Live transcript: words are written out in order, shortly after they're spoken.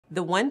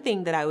The one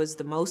thing that I was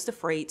the most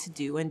afraid to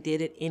do and did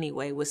it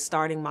anyway was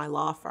starting my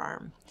law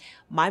firm.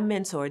 My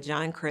mentor,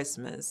 John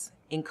Christmas,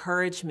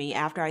 encouraged me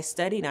after I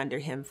studied under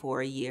him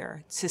for a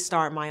year to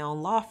start my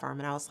own law firm.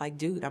 And I was like,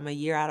 dude, I'm a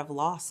year out of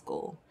law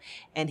school.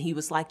 And he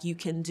was like, you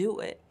can do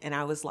it. And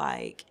I was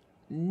like,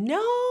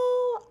 no,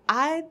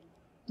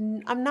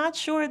 I'm not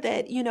sure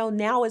that,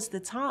 now is the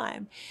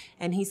time.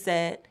 And he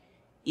said,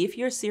 if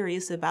you're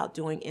serious about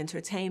doing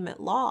entertainment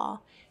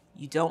law,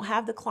 you don't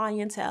have the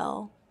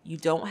clientele, you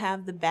don't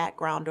have the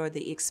background or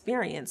the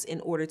experience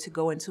in order to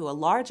go into a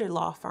larger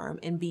law firm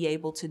and be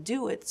able to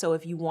do it. So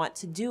if you want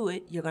to do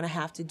it, you're going to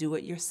have to do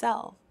it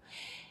yourself.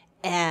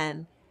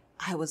 And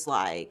I was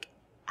like,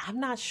 I'm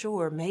not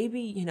sure.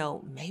 Maybe,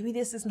 maybe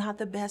this is not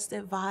the best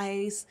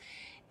advice.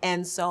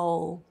 And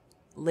so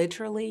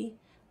literally,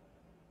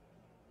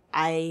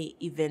 I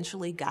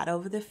eventually got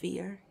over the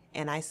fear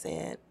and I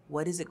said,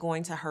 what is it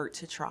going to hurt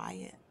to try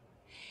it?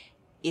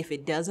 If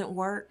it doesn't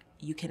work,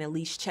 you can at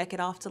least check it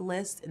off the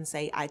list and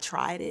say, I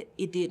tried it,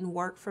 it didn't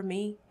work for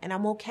me, and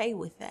I'm okay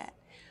with that.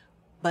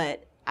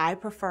 But I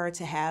prefer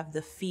to have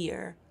the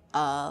fear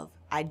of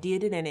I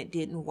did it and it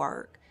didn't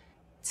work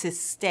to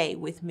stay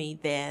with me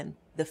than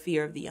the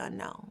fear of the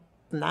unknown.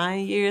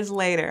 9 years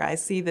later, I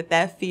see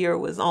that fear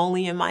was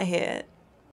only in my head.